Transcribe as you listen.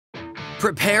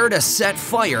Prepare to set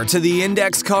fire to the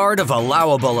index card of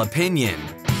allowable opinion.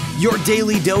 Your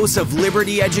daily dose of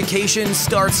liberty education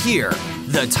starts here.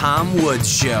 The Tom Woods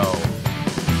Show.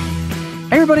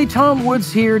 Hey everybody, Tom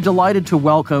Woods here. Delighted to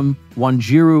welcome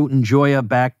Wanjiru Njoya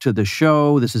back to the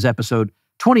show. This is episode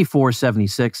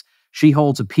 2476. She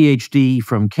holds a PhD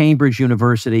from Cambridge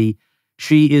University.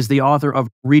 She is the author of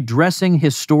Redressing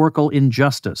Historical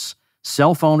Injustice,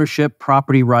 Self-Ownership,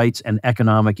 Property Rights, and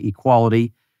Economic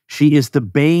Equality. She is the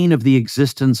bane of the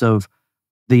existence of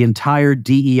the entire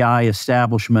DEI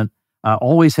establishment.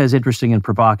 Always has interesting and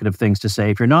provocative things to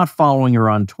say. If you're not following her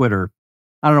on Twitter,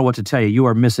 I don't know what to tell you. You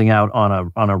are missing out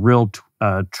on a real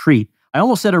treat. I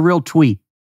almost said a real tweet,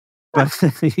 but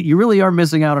you really are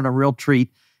missing out on a real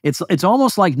treat. It's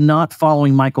almost like not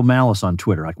following Michael Malice on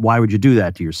Twitter. Like, why would you do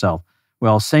that to yourself?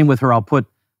 Well, same with her. I'll put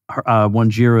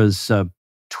Wanjiru's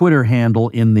Twitter handle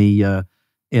in the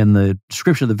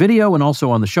description of the video and also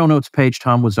on the show notes page,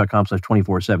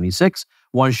 tomwoods.com/2476.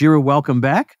 Wanjiru, welcome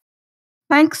back.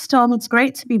 Thanks, Tom. It's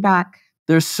great to be back.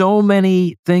 There's so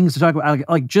many things to talk about.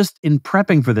 Like just in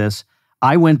prepping for this,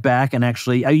 I went back and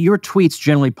actually, your tweets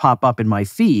generally pop up in my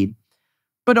feed,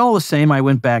 but all the same, I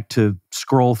went back to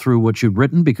scroll through what you'd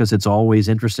written because it's always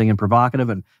interesting and provocative.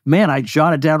 And man, I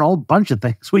jotted down a whole bunch of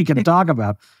things we can talk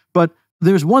about. But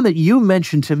there's one that you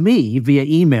mentioned to me via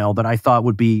email that I thought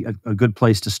would be a good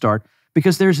place to start,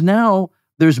 because there's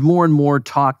more and more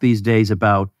talk these days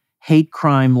about hate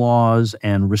crime laws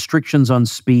and restrictions on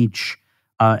speech,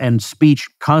 and speech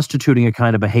constituting a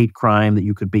kind of a hate crime that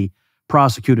you could be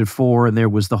prosecuted for. And there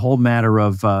was the whole matter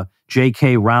of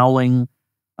J.K. Rowling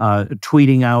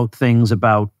tweeting out things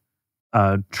about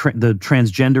the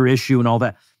transgender issue and all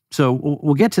that. So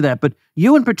we'll get to that. But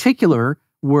you in particular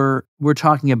were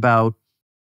talking about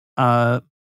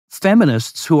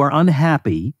feminists who are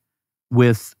unhappy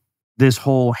with this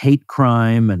whole hate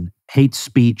crime and hate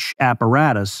speech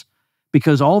apparatus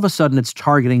because all of a sudden it's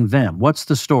targeting them. What's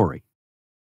the story?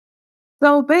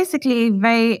 So basically,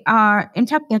 there are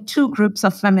two groups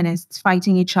of feminists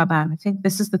fighting each other. I think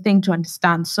this is the thing to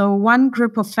understand. So one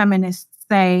group of feminists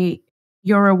say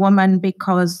you're a woman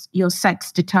because your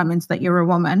sex determines that you're a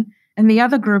woman. And the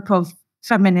other group of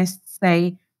feminists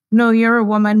say, no, you're a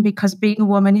woman because being a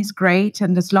woman is great.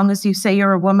 And as long as you say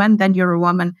you're a woman, then you're a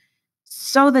woman.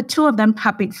 So the two of them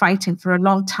have been fighting for a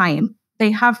long time.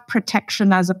 They have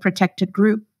protection as a protected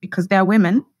group because they're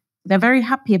women. They're very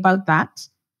happy about that.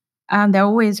 And they're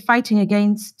always fighting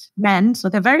against men. So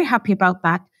they're very happy about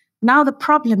that. Now, the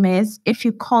problem is if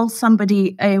you call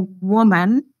somebody a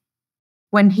woman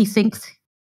when he thinks,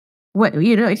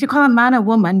 if you call a man a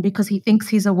woman because he thinks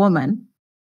he's a woman,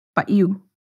 if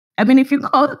you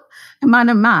call a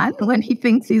man when he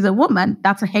thinks he's a woman,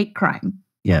 that's a hate crime.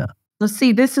 Yeah. So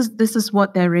see, this is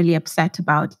what they're really upset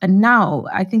about. And now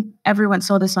I think everyone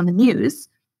saw this on the news.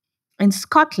 In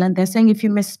Scotland, they're saying if you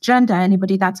misgender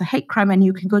anybody, that's a hate crime and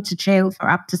you can go to jail for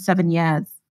up to 7 years.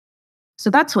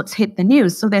 So that's what's hit the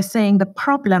news. So they're saying the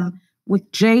problem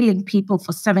with jailing people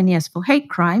for 7 years for hate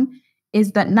crime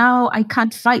is that now I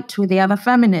can't fight with the other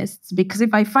feminists because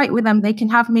if I fight with them, they can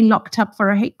have me locked up for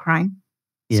a hate crime.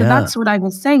 Yeah. So that's what I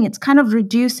was saying. It's kind of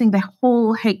reducing the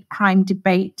whole hate crime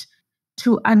debate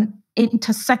to an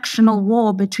intersectional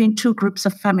war between two groups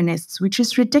of feminists, which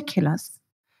is ridiculous.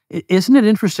 Isn't it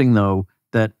interesting, though,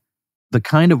 that the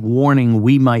kind of warning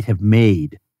we might have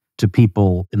made to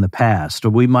people in the past, or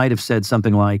we might have said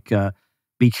something like,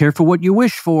 be careful what you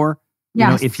wish for.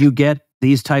 Yes. If you get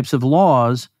these types of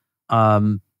laws,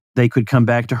 they could come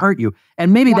back to hurt you.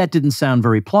 And maybe that didn't sound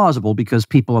very plausible because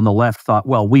people on the left thought,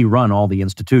 well, we run all the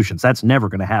institutions. That's never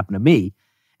going to happen to me.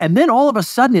 And then all of a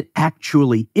sudden it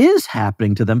actually is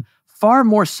happening to them far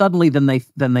more suddenly than they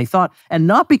thought. And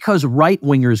not because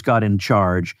right-wingers got in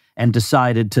charge and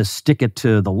decided to stick it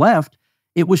to the left.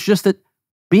 It was just that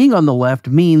being on the left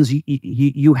means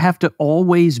you have to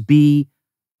always be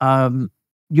evolving,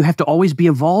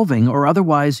 or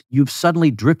otherwise you've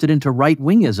suddenly drifted into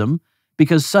right-wingism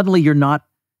because suddenly you're not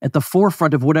at the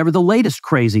forefront of whatever the latest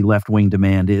crazy left-wing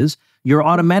demand is. You're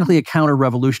automatically a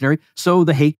counter-revolutionary. So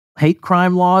the hate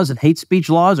crime laws and hate speech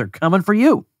laws are coming for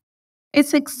you.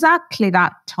 It's exactly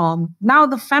that, Tom. Now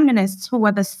the feminists, who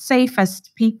are the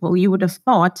safest people you would have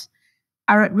thought,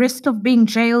 are at risk of being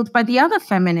jailed by the other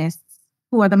feminists,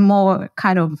 who are the more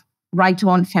kind of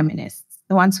right-on feminists,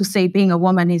 the ones who say being a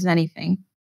woman is anything.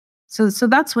 So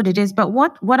that's what it is. But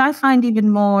what I find even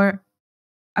more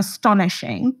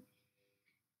astonishing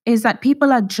is that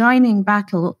people are joining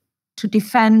battle to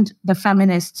defend the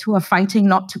feminists who are fighting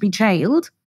not to be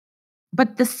jailed.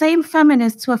 But the same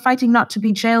feminists who are fighting not to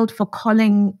be jailed for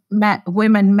calling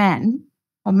women men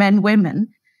or men women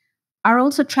are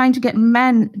also trying to get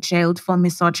men jailed for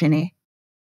misogyny.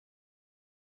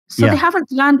 So Yeah. they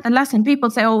haven't learned the lesson. People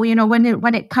say, oh,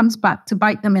 when it comes back to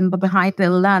bite them in the behind,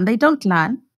 they'll learn. They don't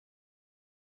learn.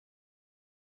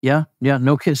 Yeah.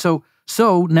 No kidding.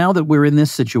 So now that we're in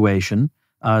this situation,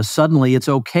 suddenly it's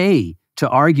okay to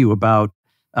argue about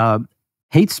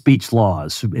hate speech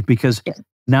laws because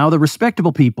now the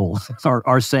respectable people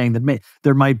are saying that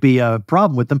there might be a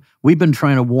problem with them. We've been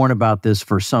trying to warn about this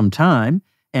for some time,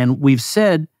 and we've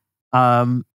said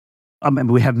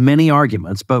we have many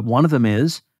arguments, but one of them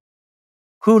is,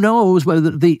 who knows whether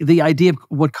the idea of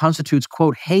what constitutes,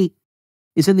 quote, hate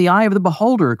is in the eye of the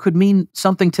beholder. It could mean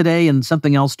something today and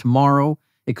something else tomorrow.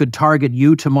 It could target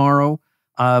you tomorrow.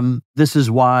 This is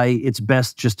why it's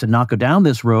best just to not go down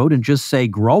this road and just say,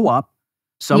 grow up.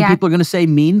 Some people are going to say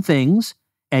mean things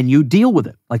and you deal with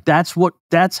it. Like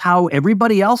that's how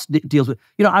everybody else deals with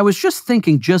it. I was just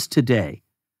thinking just today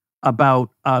about,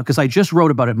 because I just wrote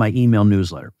about it in my email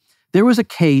newsletter. There was a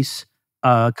case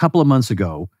a couple of months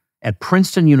ago at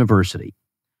Princeton University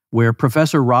where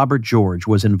Professor Robert George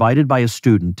was invited by a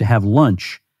student to have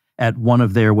lunch at one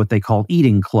of their what they call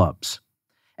eating clubs.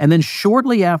 And then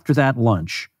shortly after that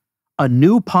lunch, a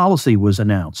new policy was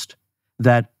announced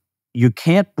that you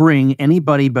can't bring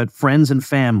anybody but friends and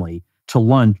family to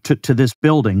lunch to this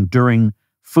building during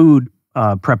food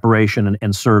preparation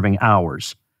and serving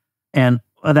hours. And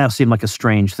that seemed like a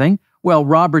strange thing. Well,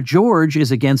 Robert George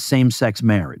is against same-sex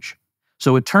marriage.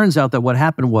 So it turns out that what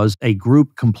happened was a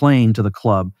group complained to the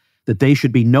club that they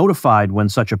should be notified when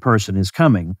such a person is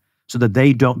coming so that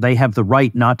they have the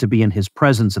right not to be in his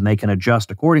presence and they can adjust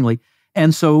accordingly.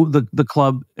 And so the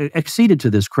club acceded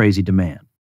to this crazy demand.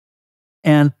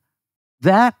 And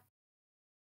the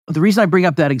reason I bring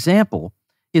up that example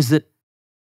is that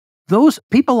those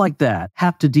people like that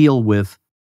have to deal with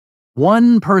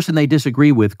one person they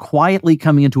disagree with quietly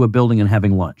coming into a building and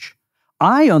having lunch.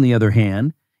 I, on the other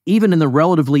hand, even in the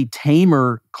relatively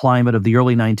tamer climate of the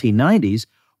early 1990s,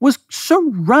 was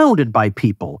surrounded by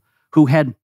people who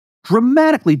had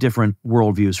dramatically different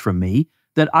worldviews from me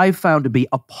that I found to be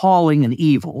appalling and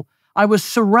evil. I was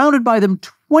surrounded by them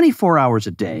 24 hours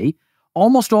a day.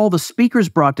 Almost all the speakers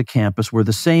brought to campus were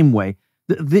the same way.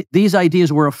 These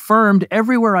ideas were affirmed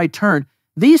everywhere I turned.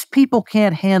 These people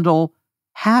can't handle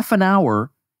half an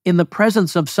hour in the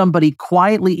presence of somebody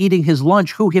quietly eating his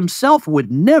lunch who himself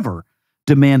would never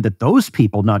demand that those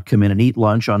people not come in and eat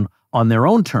lunch on their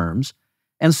own terms.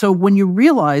 And so when you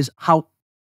realize how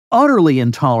utterly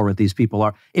intolerant these people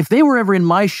are, if they were ever in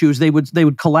my shoes, they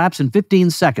would collapse in 15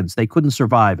 seconds. They couldn't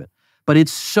survive it. But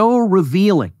it's so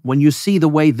revealing when you see the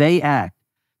way they act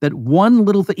that one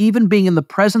little thing, even being in the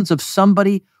presence of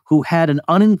somebody who had an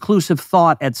uninclusive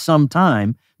thought at some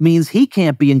time, means he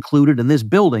can't be included in this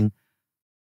building.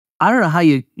 I don't know how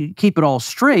you keep it all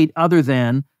straight other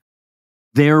than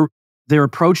their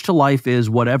approach to life is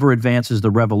whatever advances the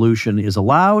revolution is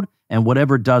allowed and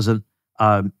whatever doesn't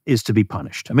is to be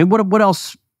punished. I mean, what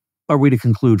else are we to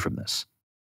conclude from this?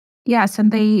 Yes,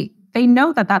 and they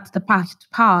know that that's the path to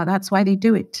power. That's why they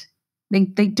do it. They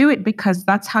do it because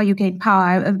that's how you gain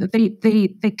power.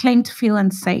 They claim to feel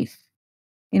unsafe.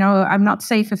 I'm not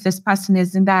safe if this person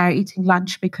is in there eating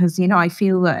lunch because I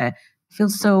feel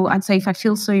so unsafe. I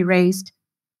feel so erased.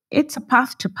 It's a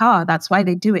path to power. That's why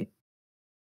they do it.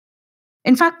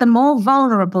 In fact, the more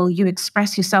vulnerable you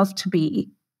express yourself to be,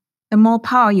 the more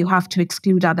power you have to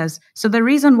exclude others. So the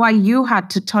reason why you had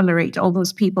to tolerate all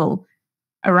those people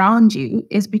around you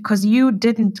is because you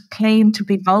didn't claim to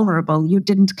be vulnerable. You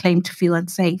didn't claim to feel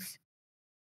unsafe.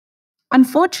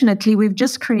 Unfortunately, we've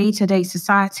just created a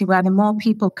society where the more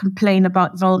people complain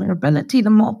about vulnerability,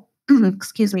 the more,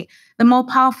 the more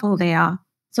powerful they are.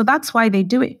 So that's why they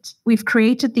do it. We've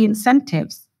created the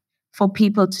incentives for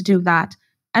people to do that.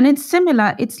 And it's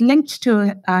similar, it's linked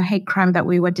to a hate crime that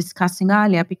we were discussing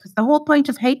earlier, because the whole point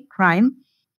of hate crime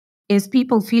is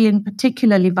people feeling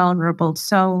particularly vulnerable.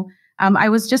 So I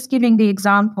was just giving the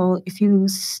example, if you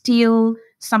steal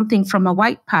something from a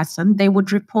white person, they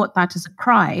would report that as a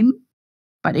crime.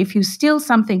 But if you steal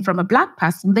something from a black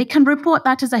person, they can report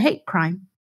that as a hate crime.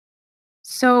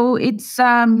 So it's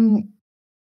the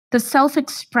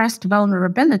self-expressed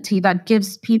vulnerability that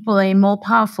gives people a more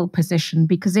powerful position.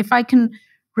 Because if I can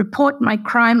report my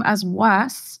crime as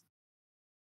worse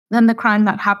than the crime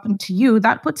that happened to you,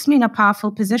 that puts me in a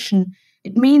powerful position.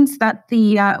 It means that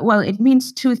it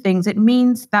means two things. It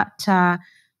means that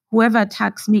whoever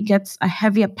attacks me gets a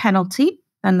heavier penalty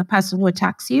than the person who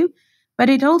attacks you. But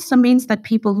it also means that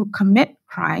people who commit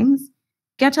crimes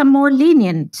get a more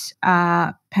lenient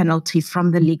penalty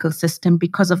from the legal system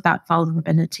because of that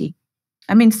vulnerability.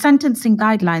 I mean, sentencing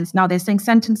guidelines, now they're saying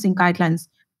sentencing guidelines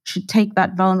should take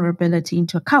that vulnerability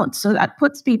into account. So that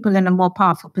puts people in a more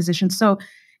powerful position. So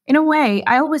in a way,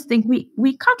 I always think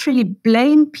we can't really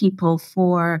blame people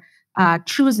for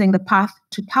choosing the path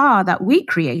to power that we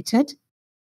created.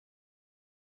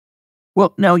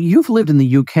 Well, now you've lived in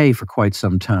the UK for quite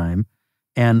some time,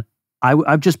 and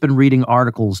I've just been reading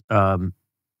articles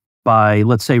by,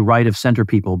 let's say, right of center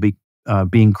people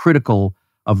being critical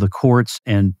of the courts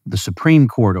and the Supreme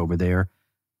Court over there.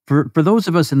 For those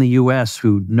of us in the U.S.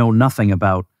 who know nothing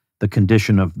about the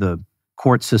condition of the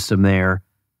court system there,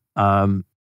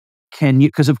 can you?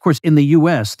 Because of course, in the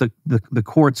U.S., the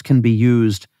courts can be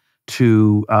used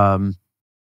to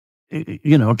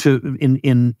to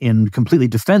in completely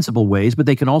defensible ways, but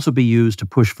they can also be used to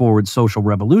push forward social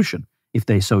revolution if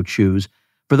they so choose.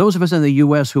 For those of us in the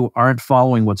U.S. who aren't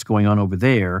following what's going on over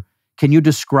there, can you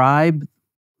describe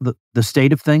the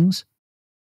state of things?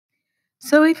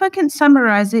 So if I can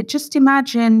summarize it, just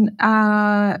imagine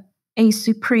a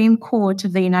Supreme Court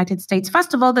of the United States.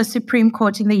 First of all, the Supreme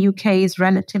Court in the UK is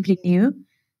relatively new.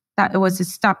 That it was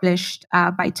established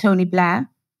by Tony Blair.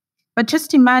 But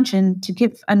just imagine, to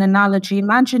give an analogy,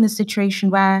 imagine a situation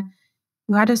where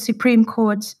you had a Supreme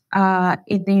Court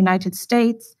in the United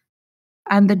States,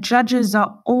 and the judges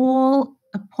are all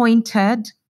appointed,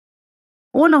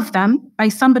 all of them, by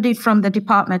somebody from the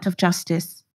Department of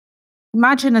Justice.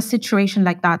 Imagine a situation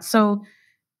like that. So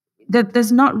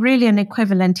there's not really an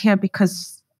equivalent here,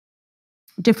 because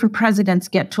different presidents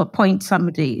get to appoint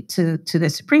somebody to the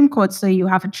Supreme Court. So you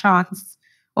have a chance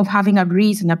of having a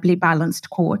reasonably balanced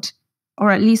court, or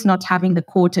at least not having the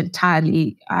court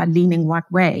entirely leaning one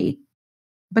way.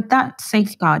 But that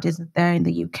safeguard isn't there in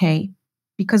the UK,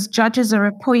 because judges are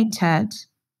appointed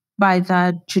by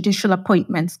the Judicial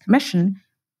Appointments Commission.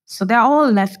 So they're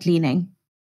all left-leaning.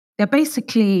 They're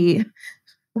basically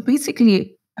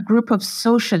a group of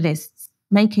socialists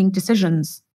making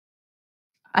decisions.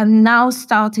 And now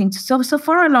starting to, so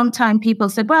for a long time, people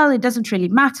said, well, it doesn't really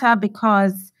matter,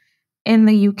 because in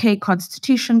the UK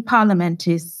Constitution, Parliament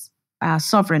is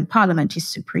sovereign, Parliament is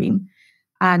supreme,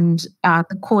 and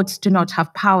the courts do not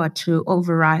have power to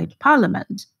override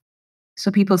Parliament. So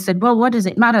people said, well, what does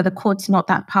it matter? The court's not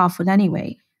that powerful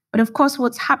anyway. But of course,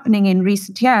 what's happening in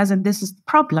recent years, and this is the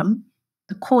problem,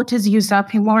 the court is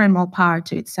usurping more and more power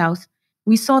to itself.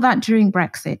 We saw that during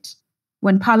Brexit,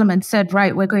 when Parliament said,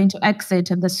 right, we're going to exit,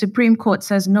 and the Supreme Court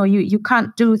says, no, you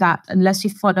can't do that unless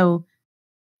you follow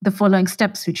the following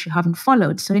steps, which you haven't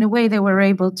followed. So in a way, they were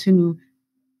able to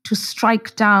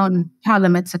strike down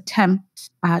Parliament's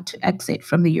attempt to exit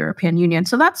from the European Union.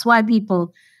 So that's why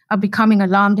people are becoming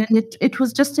alarmed. And it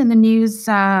was just in the news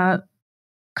a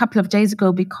couple of days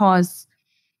ago, because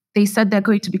they said they're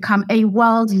going to become a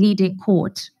world-leading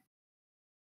court.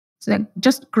 So they're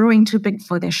just growing too big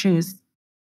for their shoes.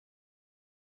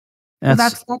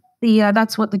 That's what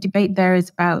the debate there is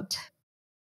about.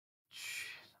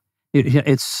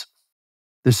 There's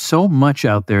so much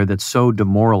out there that's so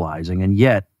demoralizing, and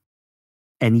yet,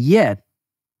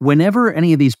 whenever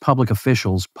any of these public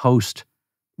officials post,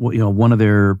 one of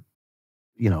their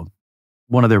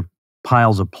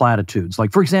piles of platitudes,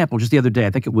 like for example, just the other day,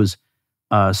 I think it was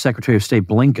Secretary of State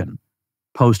Blinken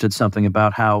posted something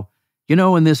about how,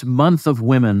 in this month of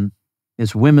women,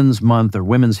 it's Women's Month or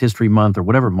Women's History Month or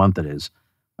whatever month it is.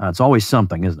 It's always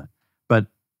something, isn't it? But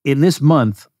in this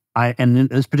month, and in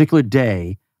this particular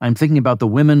day, I'm thinking about the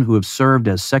women who have served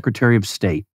as Secretary of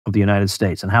State of the United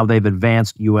States and how they've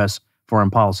advanced U.S. foreign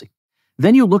policy.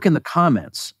 Then you look in the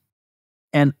comments,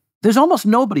 and there's almost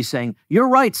nobody saying, you're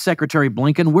right, Secretary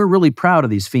Blinken, we're really proud of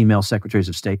these female Secretaries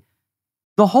of State.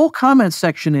 The whole comment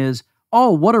section is,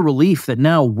 oh, what a relief that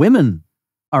now women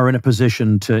are in a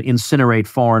position to incinerate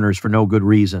foreigners for no good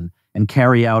reason and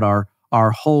carry out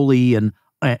our holy and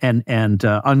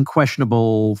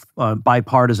unquestionable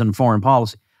bipartisan foreign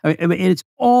policy. I mean, it's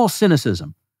all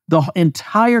cynicism. The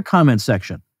entire comment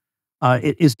section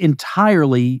it is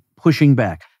entirely pushing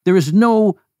back. There is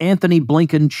no Anthony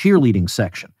Blinken cheerleading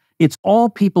section. It's all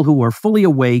people who are fully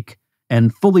awake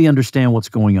and fully understand what's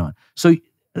going on. So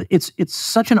it's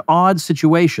such an odd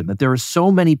situation that there are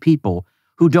so many people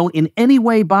who don't in any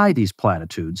way buy these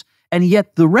platitudes, and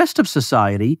yet the rest of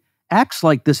society acts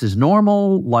like this is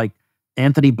normal, like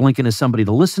Anthony Blinken is somebody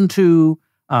to listen to,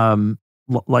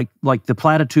 like the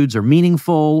platitudes are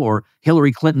meaningful, or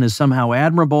Hillary Clinton is somehow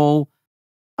admirable.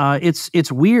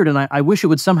 It's weird, and I wish it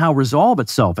would somehow resolve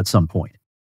itself at some point.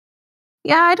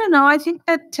 Yeah, I don't know. I think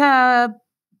that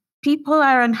people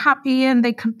are unhappy and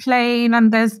they complain,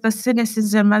 and there's the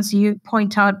cynicism, as you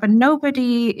point out, but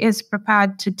nobody is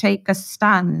prepared to take a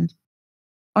stand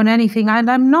on anything. And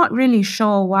I'm not really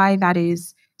sure why that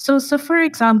is. So for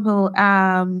example,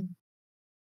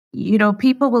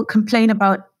 people will complain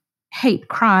about hate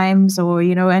crimes or,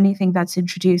 anything that's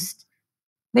introduced.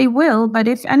 They will, but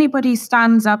if anybody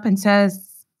stands up and says,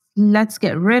 let's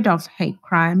get rid of hate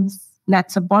crimes,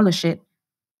 let's abolish it,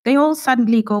 they all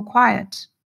suddenly go quiet.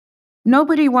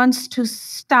 Nobody wants to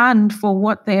stand for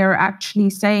what they're actually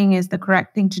saying is the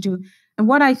correct thing to do. And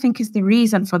what I think is the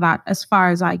reason for that, as far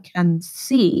as I can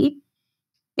see,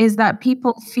 is that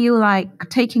people feel like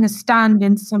taking a stand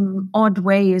in some odd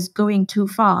way is going too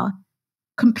far.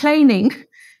 Complaining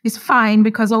is fine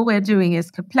because all we're doing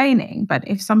is complaining. But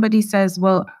if somebody says,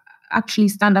 well, actually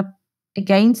stand up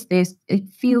against this, it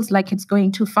feels like it's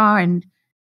going too far. And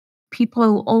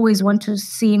people always want to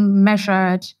seem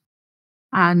measured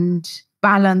and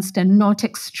balanced and not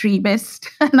extremist.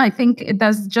 And I think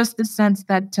there's just the sense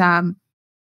that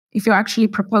if you're actually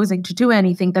proposing to do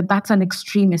anything, that's an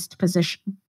extremist position.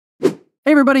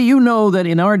 Hey, everybody, you know that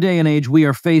in our day and age, we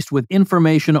are faced with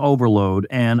information overload,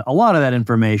 and a lot of that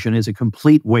information is a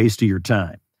complete waste of your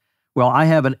time. Well, I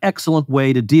have an excellent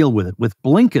way to deal with it. With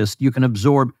Blinkist, you can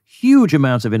absorb huge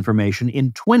amounts of information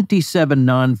in 27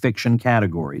 nonfiction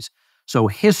categories. So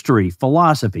history,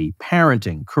 philosophy,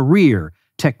 parenting, career,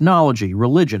 technology,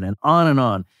 religion, and on and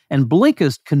on. And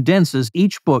Blinkist condenses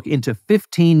each book into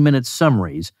 15-minute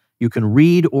summaries you can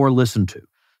read or listen to.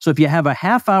 So if you have a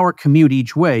half-hour commute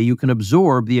each way, you can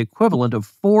absorb the equivalent of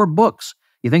 4 books.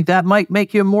 You think that might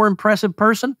make you a more impressive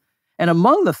person? And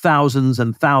among the thousands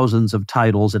and thousands of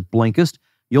titles at Blinkist,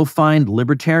 you'll find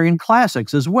libertarian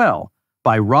classics as well,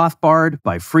 by Rothbard,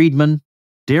 by Friedman,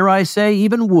 dare I say,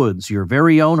 even Woods, your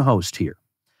very own host here.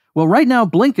 Well, right now,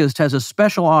 Blinkist has a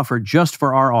special offer just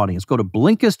for our audience. Go to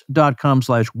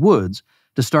Blinkist.com/Woods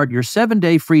to start your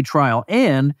 7-day free trial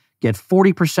and get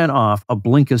 40% off a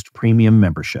Blinkist premium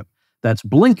membership. That's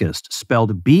Blinkist,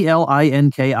 spelled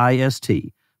Blinkist,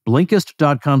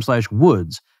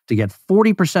 Blinkist.com/Woods to get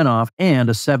 40% off and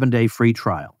a 7-day free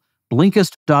trial.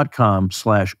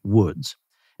 Blinkist.com/Woods.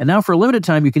 And now for a limited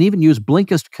time, you can even use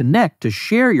Blinkist Connect to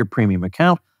share your premium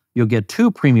account. You'll get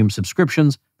 2 premium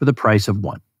subscriptions for the price of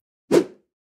 1.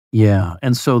 Yeah,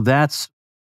 and so that's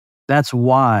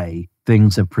why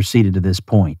things have proceeded to this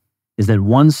point, is that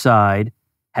one side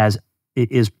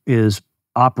is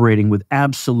operating with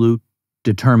absolute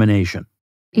determination.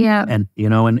 Yeah. And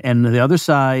the other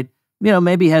side,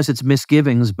 maybe has its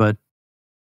misgivings, but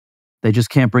they just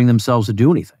can't bring themselves to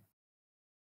do anything.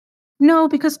 No,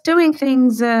 because doing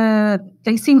things,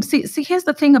 they seem. See, here's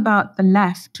the thing about the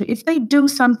left: if they do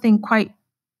something quite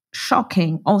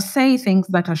shocking or say things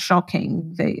that are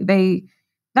shocking,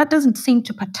 that doesn't seem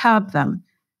to perturb them.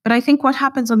 But I think what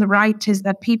happens on the right is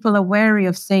that people are wary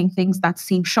of saying things that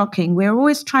seem shocking. We're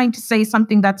always trying to say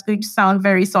something that's going to sound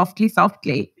very softly.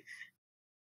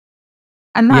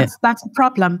 And that's a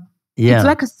problem. Yeah. It's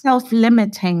like a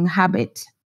self-limiting habit.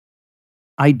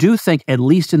 I do think, at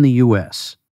least in the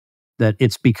U.S., that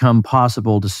it's become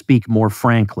possible to speak more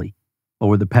frankly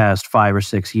over the past 5 or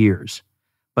 6 years.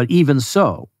 But even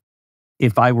so,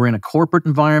 if I were in a corporate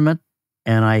environment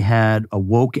and I had a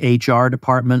woke HR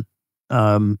department,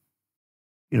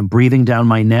 breathing down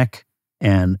my neck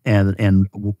and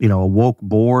a woke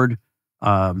board,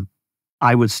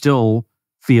 I would still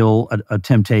feel a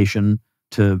temptation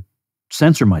to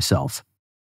censor myself,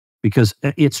 because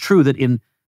it's true that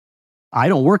I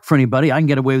don't work for anybody. I can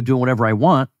get away with doing whatever I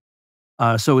want.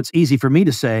 So it's easy for me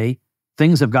to say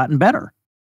things have gotten better.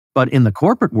 But in the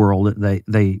corporate world,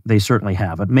 they certainly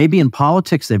haven't. Maybe in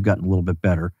politics they've gotten a little bit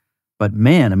better. But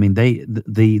man, I mean,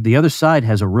 the other side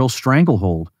has a real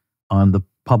stranglehold on the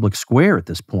public square at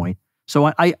this point.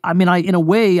 So I in a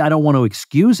way, I don't want to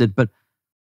excuse it, but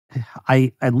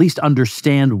I at least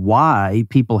understand why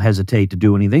people hesitate to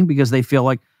do anything, because they feel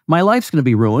like my life's going to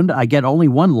be ruined. I get only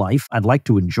one life. I'd like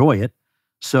to enjoy it.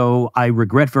 So I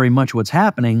regret very much what's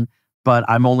happening, but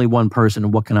I'm only one person,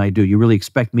 and what can I do? You really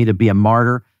expect me to be a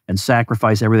martyr and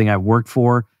sacrifice everything I've worked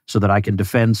for so that I can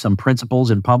defend some principles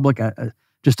in public?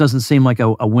 Just doesn't seem like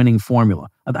a winning formula.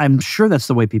 I'm sure that's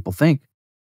the way people think.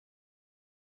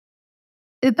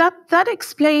 That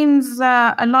explains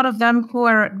a lot of them who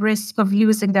are at risk of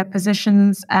losing their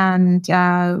positions. And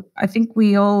I think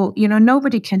we all,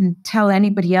 nobody can tell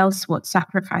anybody else what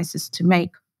sacrifices to make,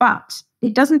 but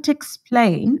it doesn't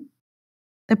explain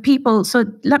the people. So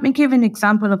let me give an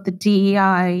example of the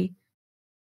DEI,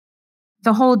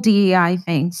 the whole DEI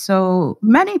thing. So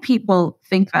many people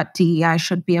think that DEI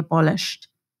should be abolished.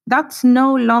 That's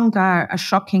no longer a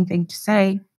shocking thing to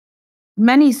say.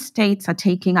 Many states are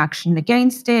taking action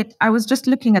against it. I was just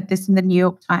looking at this in the New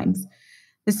York Times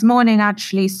this morning,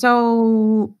 actually.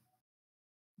 So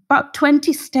about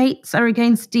 20 states are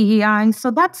against DEI.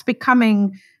 So that's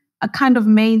becoming a kind of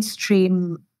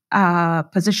mainstream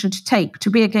position to take, to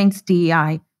be against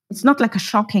DEI. It's not like a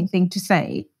shocking thing to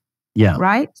say,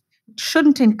 right? It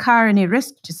shouldn't incur any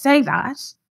risk to say that.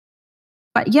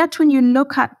 But yet, when you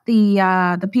look at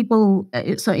the people,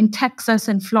 so in Texas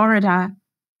and Florida,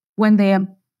 when they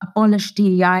abolished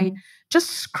DEI, just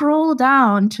scroll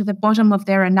down to the bottom of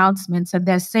their announcements, and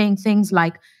they're saying things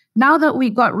like, "Now that we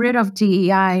got rid of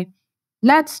DEI,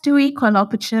 let's do equal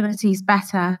opportunities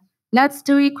better. Let's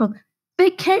do equal."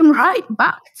 They came right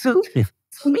back to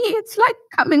me. It's like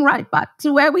coming right back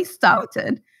to where we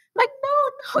started. Like,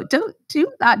 no, don't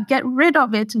do that. Get rid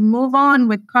of it and move on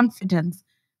with confidence.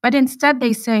 But instead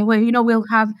they say, well, we'll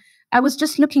have, I was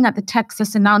just looking at the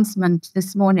Texas announcement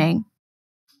this morning.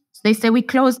 So they say we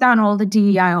closed down all the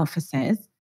DEI offices.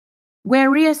 We're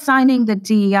reassigning the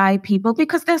DEI people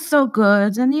because they're so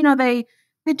good and,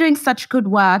 they're doing such good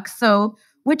work. So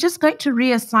we're just going to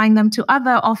reassign them to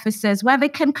other offices where they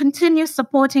can continue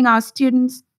supporting our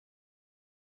students.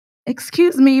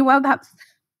 Excuse me, well,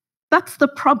 that's the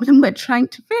problem we're trying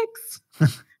to fix.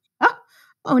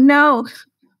 Oh no.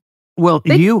 Well,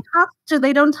 they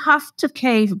don't have to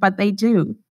cave, but they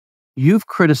do. You've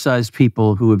criticized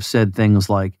people who have said things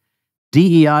like,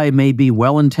 DEI may be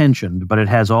well-intentioned, but it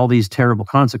has all these terrible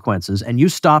consequences. And you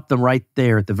stop them right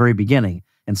there at the very beginning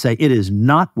and say it is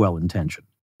not well-intentioned.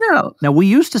 No. Now, we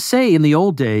used to say in the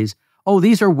old days, oh,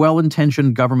 these are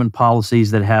well-intentioned government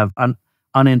policies that have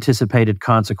unanticipated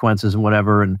consequences and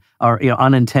whatever, and are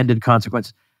unintended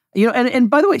consequences. And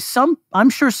by the way, I'm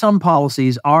sure some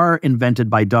policies are invented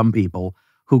by dumb people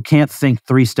who can't think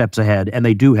 3 steps ahead, and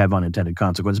they do have unintended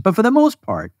consequences. But for the most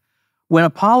part, when a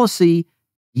policy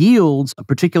yields a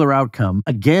particular outcome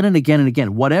again and again and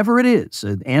again, whatever it is,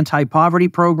 anti-poverty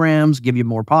programs give you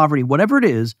more poverty, whatever it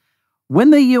is,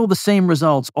 when they yield the same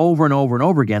results over and over and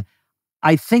over again,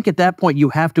 I think at that point you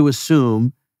have to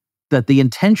assume that the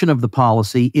intention of the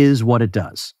policy is what it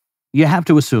does. You have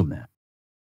to assume that.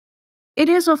 It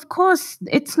is, of course,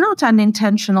 it's not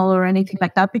unintentional or anything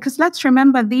like that, because let's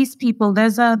remember these people,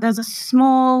 there's a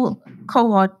small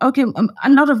cohort. Okay, a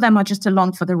lot of them are just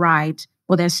along for the ride,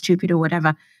 or they're stupid or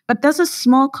whatever. But there's a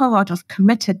small cohort of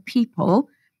committed people.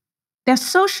 They're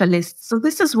socialists, so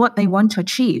this is what they want to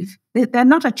achieve. They're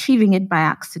not achieving it by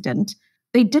accident.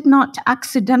 They did not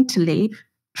accidentally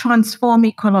transform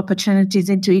equal opportunities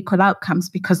into equal outcomes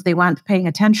because they weren't paying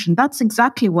attention. That's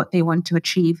exactly what they want to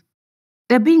achieve.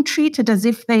 They're being treated as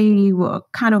if they were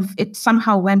it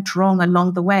somehow went wrong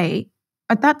along the way,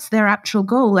 but that's their actual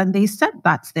goal, and they said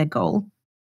that's their goal.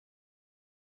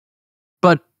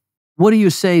 But what do you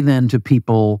say then to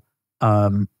people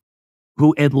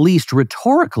who at least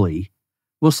rhetorically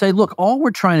will say, look, all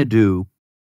we're trying to do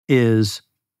is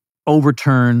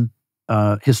overturn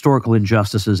historical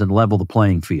injustices and level the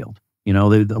playing field. A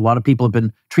lot of people have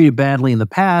been treated badly in the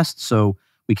past, so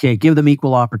we can't give them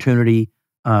equal opportunity.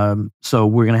 So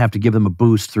we're going to have to give them a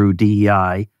boost through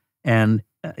DEI. And,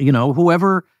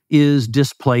 whoever is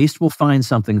displaced will find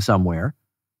something somewhere.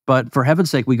 But for heaven's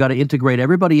sake, we got to integrate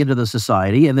everybody into the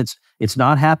society, and it's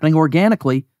not happening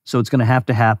organically, so it's going to have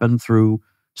to happen through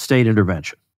state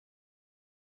intervention.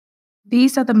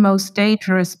 These are the most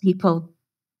dangerous people.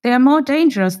 They are more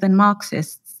dangerous than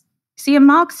Marxists. See, a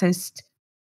Marxist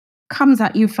comes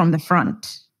at you from the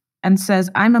front and says,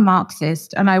 I'm a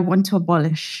Marxist and I want to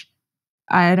abolish,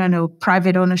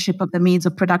 private ownership of the means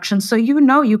of production. So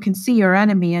you can see your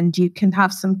enemy and you can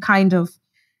have some kind of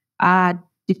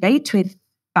debate with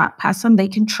that person. They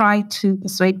can try to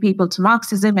persuade people to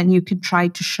Marxism, and you can try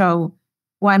to show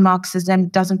why Marxism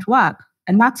doesn't work.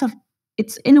 And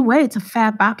it's in a way, it's a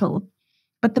fair battle.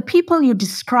 But the people you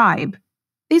describe,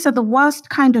 these are the worst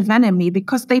kind of enemy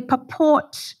because they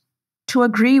purport to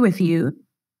agree with you.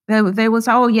 There was,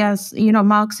 oh yes,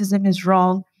 Marxism is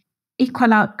wrong.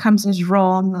 Equal outcomes is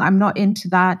wrong. I'm not into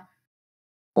that.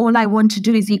 All I want to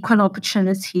do is equal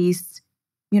opportunities.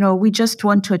 We just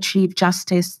want to achieve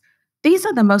justice. These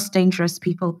are the most dangerous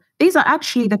people. These are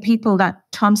actually the people that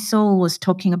Tom Sowell was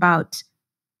talking about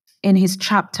in his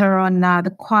chapter on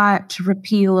the quiet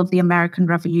repeal of the American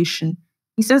Revolution.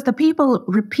 He says the people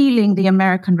repealing the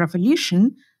American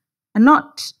Revolution are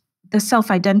not the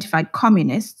self-identified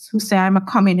communists who say, I'm a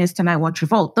communist and I want to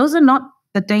revolt. Those are not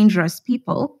the dangerous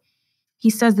people. He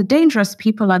says the dangerous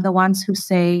people are the ones who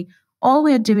say, all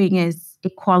we're doing is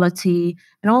equality,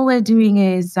 and all we're doing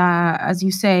is, as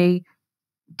you say,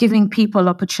 giving people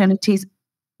opportunities.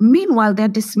 Meanwhile, they're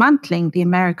dismantling the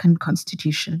American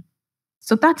Constitution.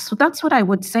 So that's what I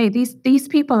would say. These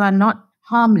people are not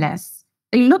harmless.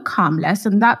 They look harmless,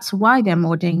 and that's why they're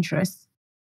more dangerous.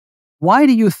 Why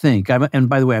do you think, and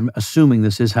by the way, I'm assuming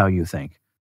this is how you think,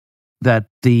 that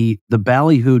the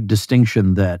ballyhooed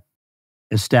distinction that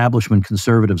establishment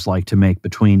conservatives like to make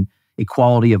between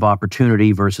equality of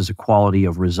opportunity versus equality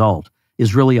of result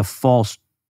is really a false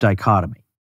dichotomy.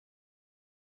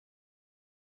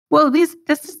 Well, this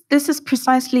is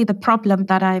precisely the problem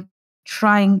that I'm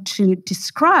trying to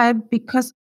describe,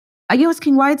 because are you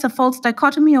asking why it's a false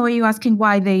dichotomy, or are you asking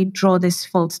why they draw this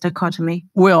false dichotomy?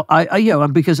 Well,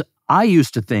 because I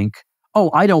used to think,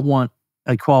 I don't want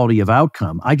equality of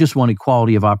outcome. I just want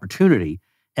equality of opportunity.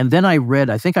 And then I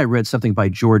think I read something by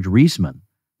George Reisman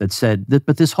that said that,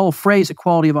 but this whole phrase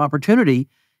equality of opportunity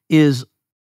gives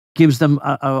them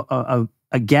a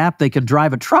gap they can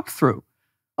drive a truck through.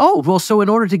 Oh, well, so in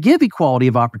order to give equality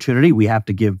of opportunity, we have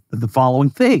to give the following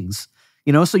things.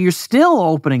 So you're still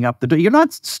opening up the door. You're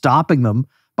not stopping them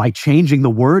by changing the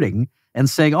wording and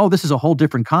saying, this is a whole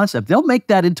different concept. They'll make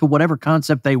that into whatever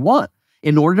concept they want.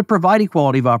 In order to provide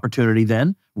equality of opportunity,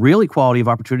 then, real equality of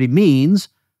opportunity means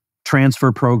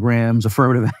transfer programs,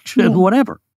 affirmative action,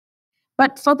 whatever.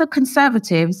 But for the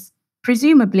conservatives,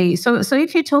 presumably, so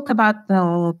if you talk about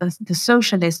the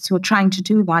socialists who are trying to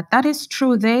do that is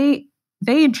true. They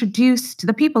introduced,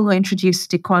 the people who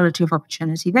introduced equality of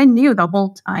opportunity, they knew the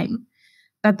whole time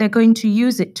that they're going to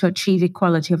use it to achieve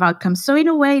equality of outcomes. So in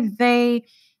a way, they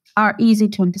are easy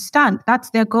to understand.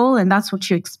 That's their goal, and that's what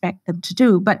you expect them to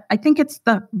do. But I think it's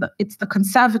the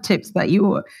conservatives that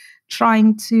you are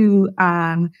trying to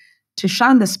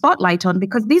shine the spotlight on,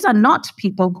 because these are not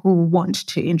people who want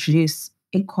to introduce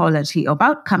equality of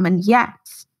outcome, and yet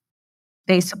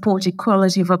they support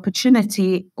equality of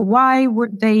opportunity. Why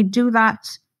would they do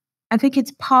that? I think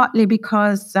it's partly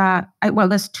because,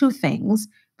 there's two things.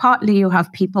 Partly you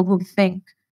have people who think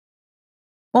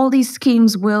all these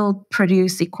schemes will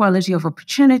produce equality of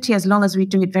opportunity as long as we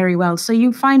do it very well. So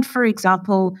you find, for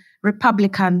example,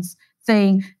 Republicans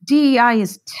saying DEI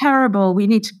is terrible. We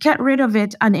need to get rid of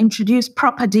it and introduce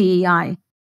proper DEI.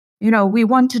 We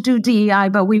want to do DEI,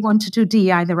 but we want to do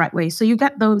DEI the right way. So you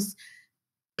get those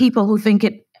people who think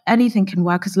anything can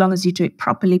work as long as you do it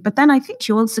properly. But then I think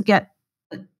you also get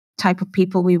the type of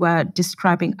people we were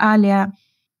describing earlier,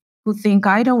 who think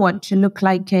I don't want to look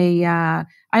like a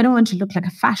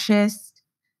fascist.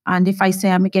 And if I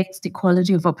say I'm against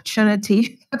equality of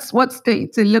opportunity, that's how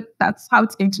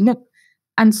it's going to look.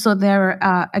 And so they're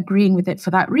agreeing with it for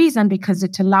that reason, because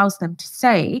it allows them to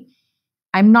say,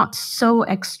 I'm not so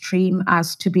extreme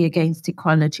as to be against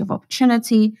equality of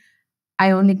opportunity. I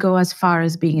only go as far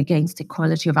as being against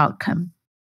equality of outcome.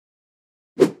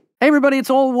 Hey, everybody,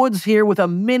 it's All Woods here with a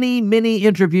mini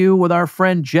interview with our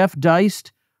friend Jeff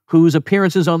Deist, whose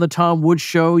appearances on the Tom Woods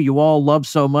Show you all love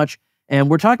so much. And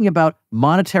we're talking about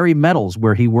monetary metals,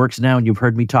 where he works now, and you've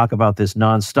heard me talk about this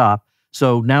nonstop.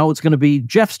 So now it's going to be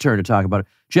Jeff's turn to talk about it.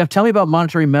 Jeff, tell me about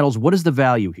monetary metals. What is the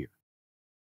value here?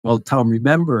 Well, Tom,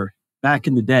 remember back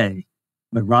in the day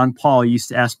when Ron Paul used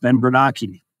to ask Ben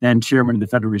Bernanke, then chairman of the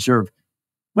Federal Reserve,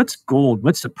 what's gold?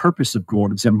 What's the purpose of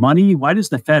gold? Is it money? Why does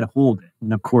the Fed hold it?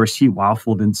 And of course, he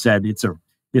waffled and said it's a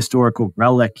historical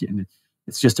relic and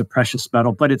it's just a precious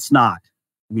metal, but it's not.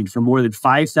 I mean, for more than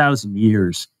 5,000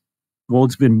 years,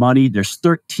 gold's been money. There's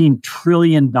 $13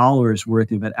 trillion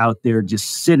worth of it out there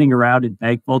just sitting around in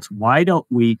bank vaults. Why don't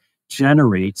we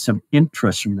generate some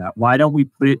interest from that? Why don't we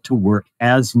put it to work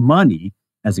as money,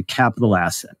 as a capital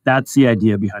asset? That's the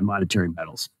idea behind monetary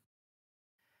metals.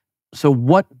 So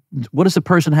what does a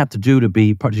person have to do to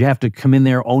be part? Do you have to come in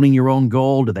there owning your own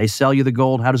gold? Do they sell you the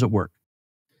gold? How does it work?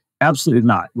 Absolutely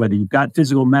not. Whether you've got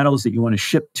physical metals that you want to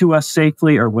ship to us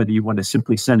safely, or whether you want to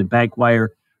simply send a bank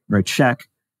wire or a check,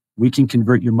 we can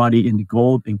convert your money into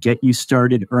gold and get you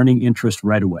started earning interest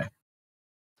right away.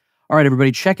 All right,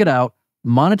 everybody, check it out.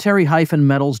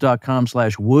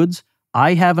 monetary-metals.com/woods.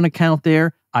 I have an account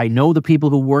there. I know the people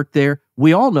who work there.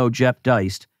 We all know Jeff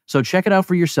Deist. So check it out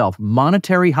for yourself.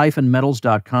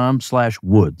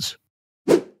 monetary-metals.com/woods.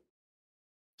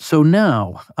 So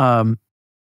now, I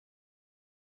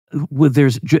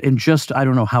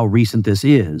don't know how recent this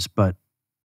is, but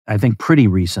I think pretty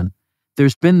recent.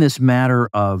 There's been this matter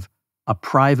of a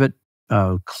private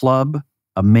club,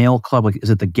 a male club, like is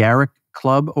it the Garrick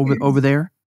Club over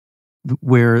there,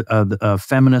 where the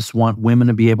feminists want women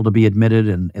to be able to be admitted,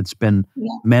 and it's been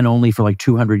men only for like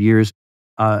 200 years.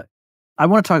 I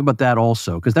want to talk about that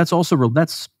also, because that's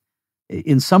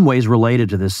in some ways related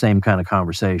to this same kind of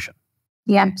conversation.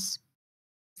 Yes.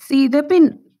 See, they've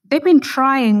been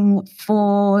trying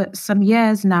for some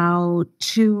years now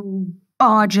to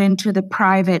barge into the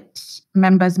private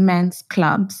members' men's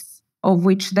clubs, of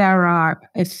which there are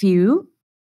a few.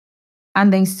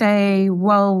 And they say,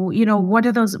 well, what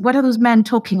are those men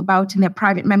talking about in their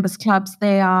private members' clubs?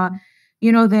 They are,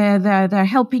 they're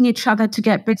helping each other to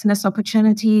get business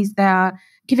opportunities. They're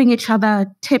giving each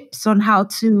other tips on how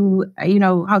to,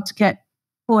 how to get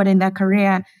forward in their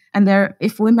career. And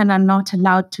if women are not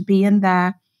allowed to be in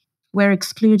there, we're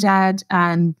excluded,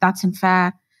 and that's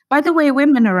unfair. By the way,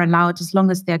 women are allowed as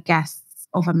long as they're guests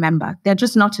of a member. They're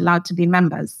just not allowed to be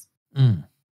members. Mm.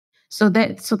 So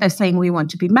they're saying we want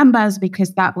to be members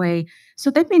because that way.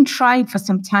 So they've been trying for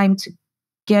some time to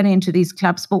get into these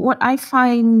clubs. But what I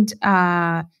find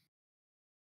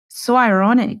so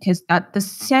ironic is that the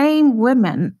same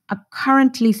women are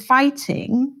currently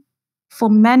fighting for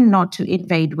men not to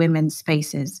invade women's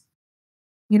spaces.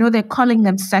 They're calling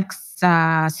them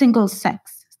single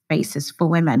sex spaces for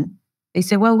women. They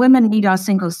say, well, women need our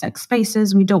single sex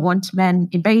spaces. We don't want men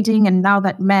invading. And now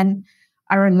that men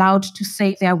are allowed to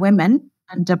say they're women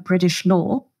under British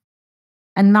law,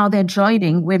 and now they're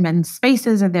joining women's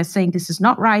spaces and they're saying this is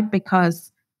not right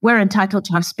because we're entitled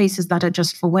to have spaces that are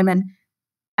just for women.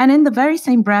 And in the very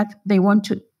same breath, they want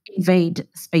to invade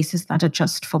spaces that are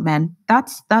just for men.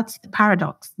 That's the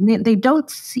paradox. They don't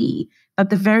see that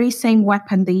the very same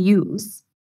weapon they use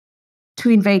to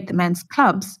invade the men's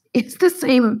clubs is the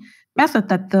same method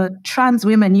that the trans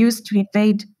women use to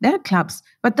invade their clubs.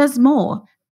 But there's more.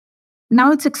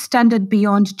 Now it's extended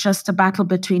beyond just a battle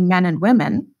between men and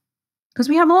women, because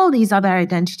we have all these other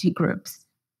identity groups.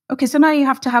 Okay, so now you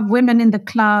have to have women in the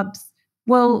clubs.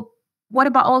 Well, what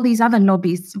about all these other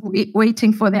lobbies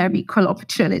waiting for their equal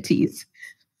opportunities,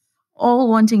 all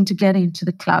wanting to get into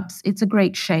the clubs? It's a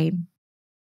great shame.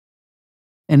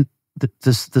 And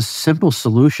the simple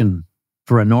solution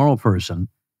for a normal person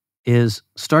is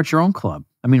start your own club.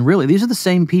 I mean, really, these are the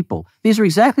same people. These are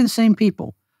exactly the same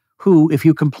people who, if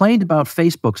you complained about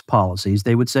Facebook's policies,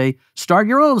 they would say, start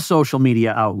your own social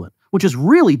media outlet, which is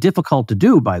really difficult to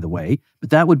do, by the way,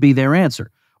 but that would be their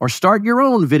answer. Or start your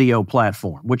own video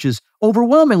platform, which is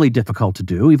overwhelmingly difficult to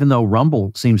do, even though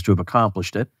Rumble seems to have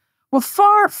accomplished it. Well,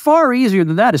 far, far easier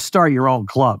than that is start your own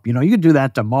club. You could do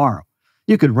that tomorrow.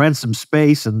 You could rent some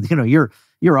space and,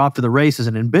 you're off to the races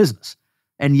and in business.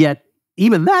 And yet,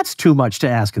 even that's too much to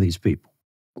ask of these people.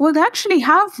 Well, they actually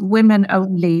have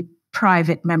women-only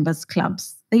private members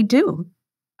clubs. They do.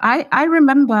 I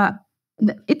remember,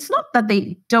 it's not that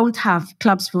they don't have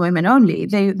clubs for women only.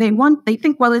 They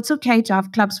think, well, it's okay to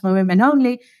have clubs for women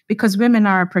only because women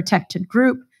are a protected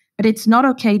group, but it's not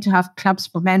okay to have clubs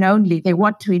for men only. They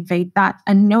want to invade that,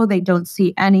 and no, they don't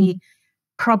see any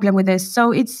problem with this.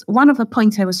 So it's one of the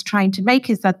points I was trying to make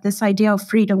is that this idea of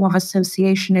freedom of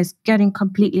association is getting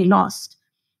completely lost.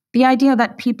 The idea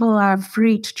that people are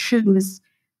free to choose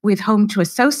with whom to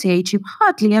associate, you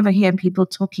hardly ever hear people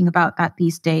talking about that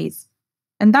these days.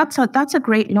 And that's a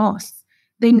great loss.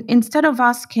 Then instead of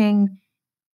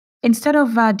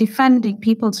defending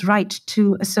people's right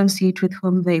to associate with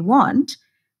whom they want,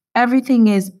 everything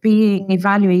is being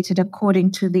evaluated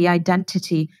according to the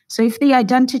identity. So if the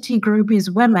identity group is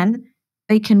women,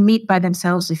 they can meet by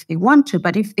themselves if they want to.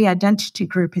 But if the identity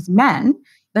group is men,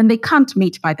 then they can't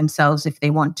meet by themselves if they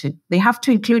want to. They have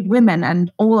to include women, and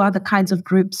all other kinds of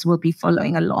groups will be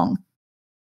following along.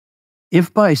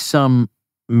 If by some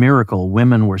miracle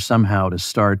women were somehow to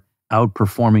start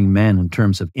outperforming men in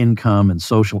terms of income and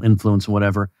social influence and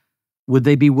whatever, would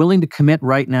they be willing to commit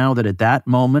right now that at that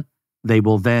moment they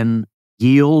will then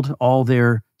yield all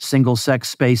their single-sex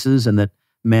spaces and that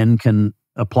men can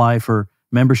apply for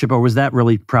membership? Or was that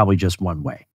really probably just one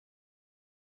way?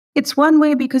 It's one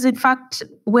way because, in fact,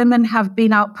 women have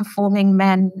been outperforming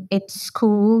men in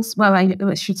schools. Well,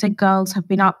 I should say girls have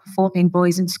been outperforming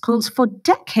boys in schools for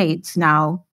decades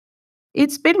now.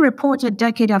 It's been reported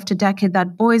decade after decade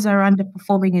that boys are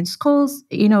underperforming in schools,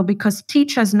 because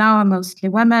teachers now are mostly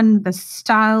women. The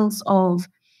styles of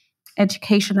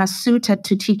education are suited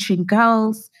to teaching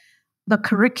girls. The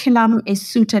curriculum is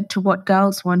suited to what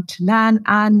girls want to learn.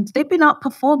 And they've been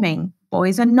outperforming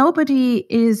boys, and nobody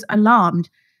is alarmed.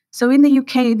 So in the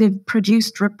UK, they've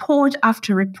produced report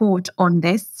after report on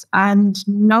this, and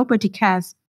nobody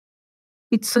cares.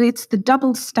 It's the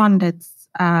double standards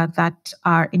that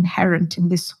are inherent in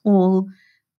this whole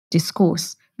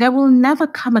discourse. There will never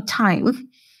come a time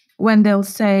when they'll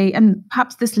say, and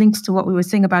perhaps this links to what we were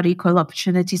saying about equal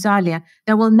opportunities earlier,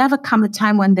 there will never come a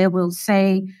time when they will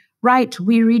say, right,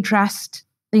 we redressed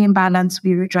the imbalance,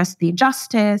 we redressed the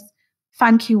injustice,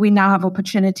 thank you, we now have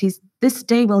opportunities. This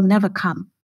day will never come.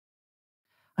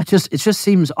 It just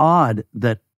seems odd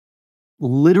that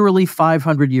literally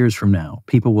 500 years from now,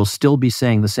 people will still be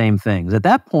saying the same things. At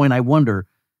that point, I wonder,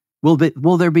 will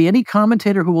there be any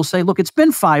commentator who will say, look, it's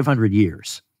been 500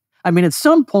 years. I mean, at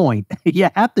some point, you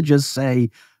have to just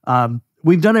say,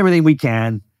 we've done everything we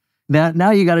can. Now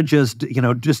you got to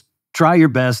just try your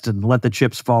best and let the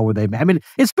chips fall where they may. I mean,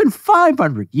 it's been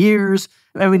 500 years.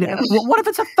 I mean, what if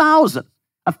it's 1,000?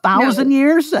 1,000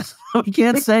 years? We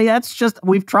can't say that's just,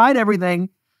 we've tried everything.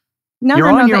 You're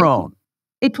on your own.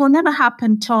 It will never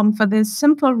happen, Tom, for the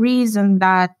simple reason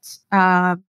that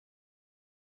I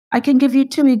can give you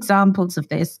two examples of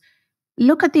this.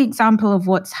 Look at the example of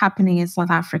what's happening in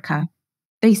South Africa.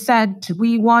 They said,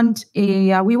 we want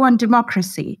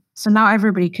democracy. So now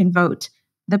everybody can vote.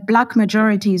 The Black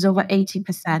majority is over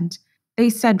 80%. They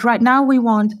said, right now we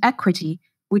want equity,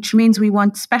 which means we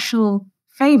want special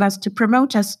favors to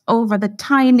promote us over the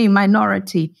tiny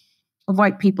minority of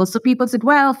white people. So people said,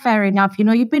 well, fair enough.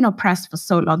 You've been oppressed for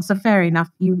so long. So fair enough.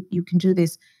 You can do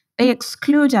this. They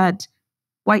excluded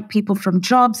white people from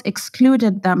jobs,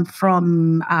 excluded them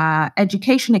from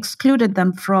education, excluded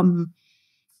them from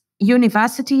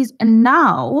universities. And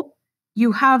now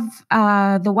you have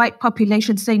the white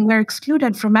population saying we're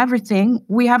excluded from everything.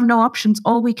 We have no options.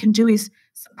 All we can do is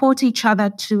support each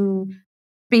other to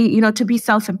be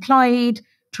self-employed,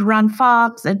 to run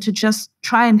farms, and to just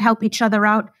try and help each other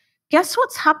out. Guess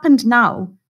what's happened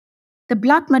now? The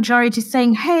Black majority is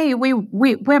saying, hey,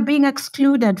 we're being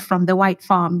excluded from the white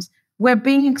farms. We're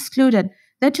being excluded.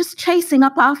 They're just chasing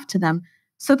up after them.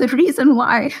 So the reason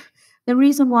why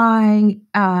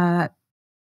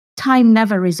time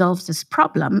never resolves this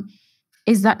problem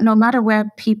is that no matter where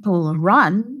people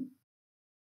run,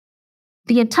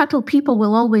 the entitled people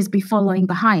will always be following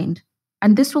behind.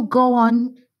 And this will go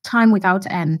on time without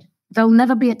end. There'll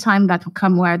never be a time that will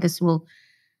come where this will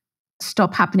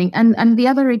stop happening. And the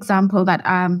other example that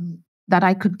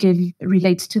I could give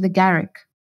relates to the Garrick.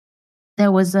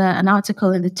 There was an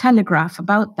article in the Telegraph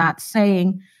about that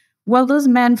saying, well, those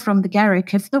men from the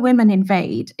Garrick, if the women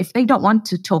invade, if they don't want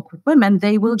to talk with women,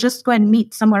 they will just go and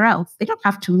meet somewhere else. They don't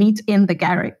have to meet in the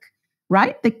Garrick,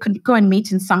 right? They could go and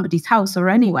meet in somebody's house or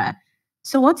anywhere.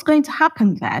 So what's going to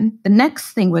happen then? The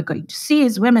next thing we're going to see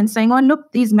is women saying, oh,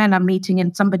 look, these men are meeting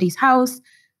in somebody's house.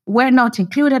 We're not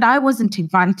included. I wasn't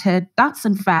invited. That's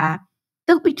unfair.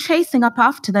 They'll be chasing up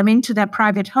after them into their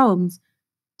private homes.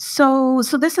 So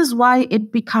this is why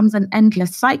it becomes an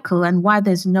endless cycle and why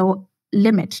there's no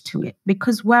limit to it.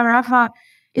 Because wherever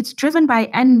it's driven by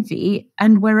envy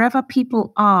and wherever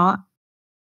people are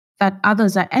that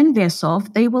others are envious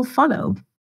of, they will follow.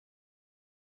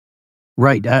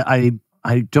 Right.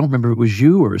 I don't remember if it was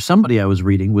you or somebody I was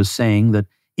reading was saying that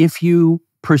if you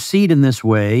proceed in this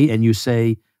way and you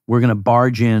say, we're going to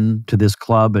barge in to this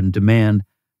club and demand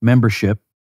membership,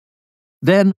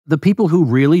 then the people who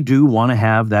really do want to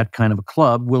have that kind of a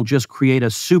club will just create a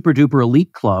super duper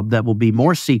elite club that will be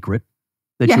more secret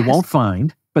that you won't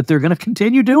find, but they're going to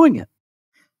continue doing it.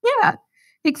 Yeah,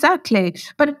 exactly.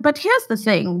 But here's the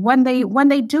thing. When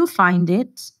they do find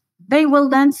it, they will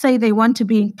then say they want to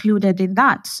be included in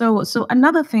that. So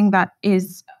another thing that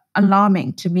is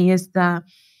alarming to me is the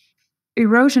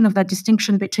erosion of that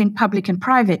distinction between public and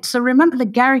private. So remember, the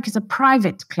Garrick is a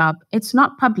private club. It's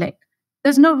not public.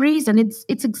 There's no reason.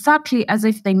 It's exactly as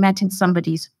if they met in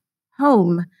somebody's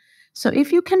home. So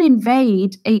if you can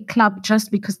invade a club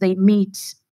just because they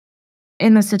meet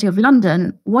in the City of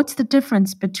London, what's the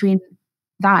difference between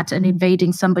that and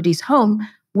invading somebody's home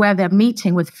where they're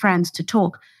meeting with friends to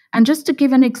talk? And just to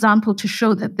give an example to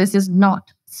show that this is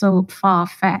not so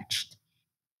far-fetched,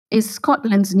 is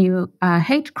Scotland's new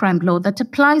hate crime law that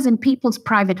applies in people's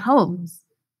private homes.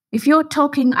 If you're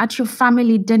talking at your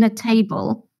family dinner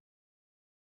table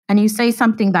and you say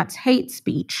something that's hate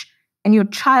speech, and your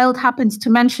child happens to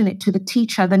mention it to the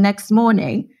teacher the next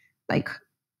morning, like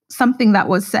something that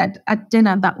was said at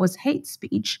dinner that was hate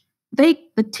speech, the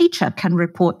teacher can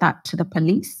report that to the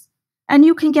police, and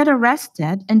you can get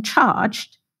arrested and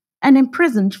charged and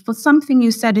imprisoned for something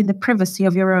you said in the privacy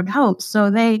of your own home. So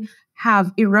they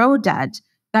have eroded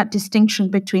that distinction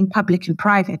between public and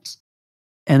private.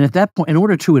 And at that point, in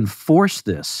order to enforce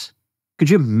this, could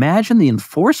you imagine the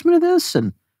enforcement of this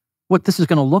and what this is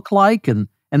going to look like? And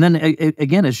then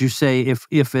again, as you say,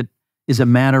 if it is a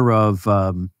matter of,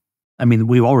 I mean,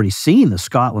 we've already seen the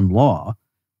Scotland law,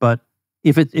 but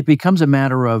if it becomes a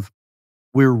matter of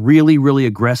we're really, really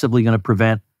aggressively going to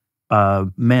prevent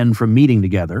men from meeting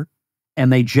together,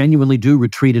 and they genuinely do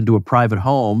retreat into a private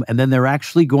home, and then they're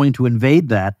actually going to invade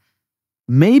that,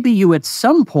 maybe you at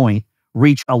some point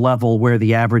reach a level where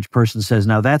the average person says,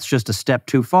 now that's just a step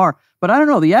too far. But I don't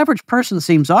know, the average person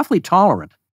seems awfully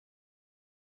tolerant.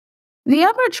 The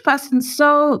average person,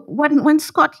 so when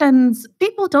Scotland's,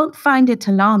 people don't find it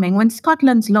alarming. When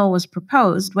Scotland's law was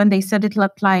proposed, when they said it'll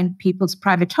apply in people's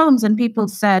private homes, and people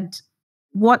said,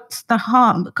 what's the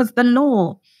harm? Because the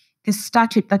law, the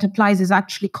statute that applies is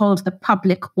actually called the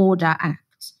Public Order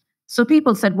Act. So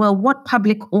people said, well, what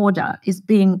public order is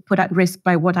being put at risk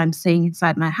by what I'm saying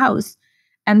inside my house?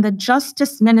 And the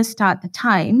Justice Minister at the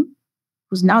time,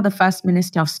 who's now the First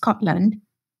Minister of Scotland,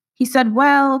 he said,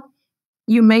 well,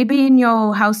 you may be in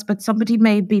your house, but somebody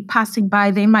may be passing by.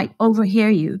 They might overhear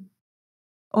you.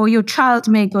 Or your child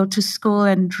may go to school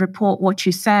and report what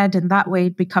you said, and that way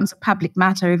it becomes a public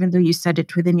matter, even though you said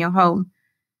it within your home.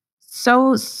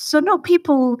 So no,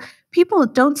 people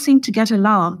don't seem to get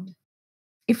alarmed.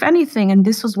 If anything, and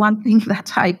this was one thing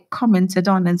that I commented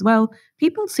on as well,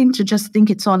 people seem to just think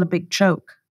it's all a big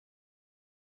joke.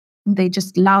 They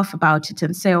just laugh about it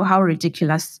and say, oh, how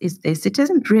ridiculous is this? It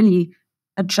isn't really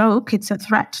a joke. It's a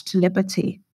threat to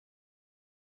liberty.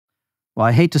 Well,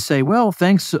 I hate to say, well,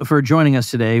 thanks for joining us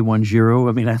today, Wanjiru.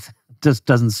 I mean, it just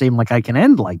doesn't seem like I can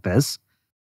end like this.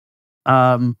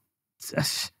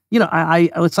 It's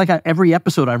like every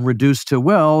episode I'm reduced to,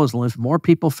 well, as long as more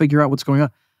people figure out what's going on.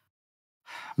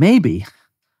 Maybe.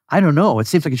 I don't know. It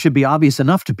seems like it should be obvious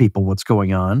enough to people what's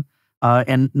going on.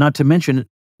 And not to mention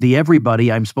the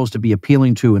everybody I'm supposed to be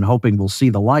appealing to and hoping will see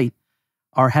the light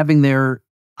are having their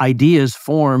ideas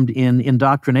formed in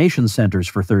indoctrination centers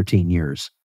for 13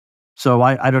 years. So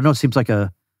I don't know. It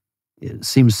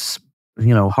seems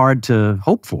hard to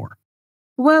hope for.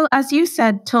 Well, as you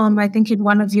said, Tom, I think in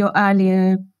one of your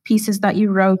earlier pieces that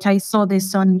you wrote, I saw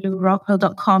this on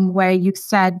LouRockwell.com where you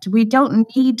said, we don't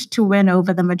need to win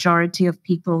over the majority of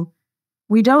people.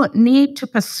 We don't need to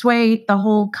persuade the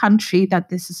whole country that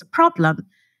this is a problem.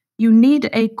 You need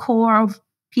a core of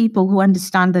people who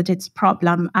understand that it's a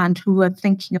problem and who are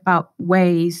thinking about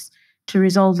ways to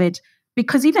resolve it.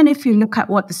 Because even if you look at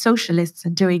what the socialists are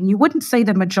doing, you wouldn't say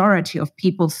the majority of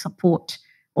people support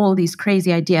all these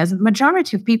crazy ideas. The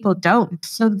majority of people don't.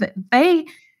 So that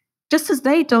just as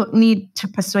they don't need to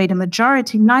persuade a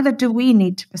majority, neither do we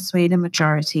need to persuade a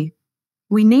majority.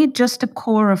 We need just a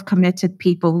core of committed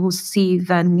people who see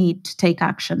the need to take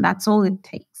action. That's all it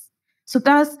takes. So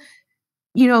there's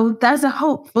a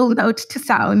hopeful note to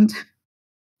sound.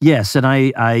 Yes, and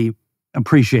I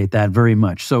appreciate that very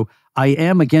much. So I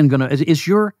am again going to. Is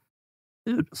your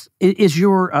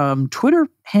Twitter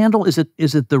handle? Is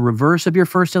it the reverse of your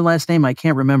first and last name? I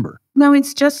can't remember. No,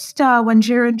 it's just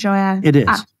Wanjiru Njoya. It is.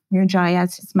 Wanjiru Njoya.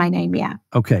 It's my name. Yeah.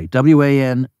 Okay.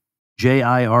 WANJIRU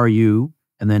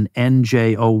and then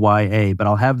NJOYA. But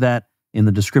I'll have that in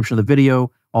the description of the video.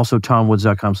 Also,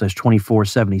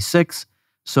 TomWoods.com/2476.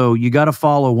 So you got to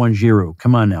follow Wanjiru.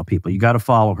 Come on now, people. You got to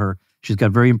follow her. She's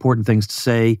got very important things to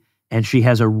say, and she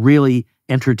has a really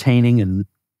entertaining and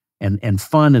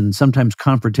fun and sometimes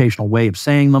confrontational way of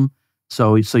saying them.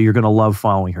 So you're going to love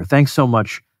following her. Thanks so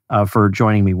much for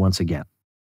joining me once again.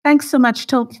 Thanks so much,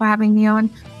 Tom, for having me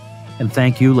on. And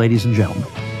thank you, ladies and gentlemen.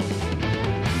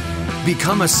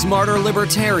 Become a smarter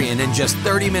libertarian in just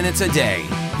 30 minutes a day.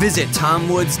 Visit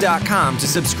TomWoods.com to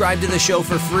subscribe to the show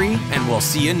for free, and we'll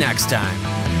see you next time.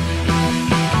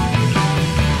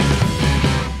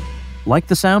 Like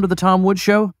the sound of The Tom Woods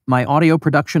Show? My audio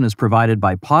production is provided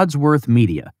by Podsworth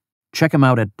Media. Check them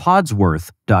out at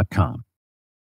podsworth.com.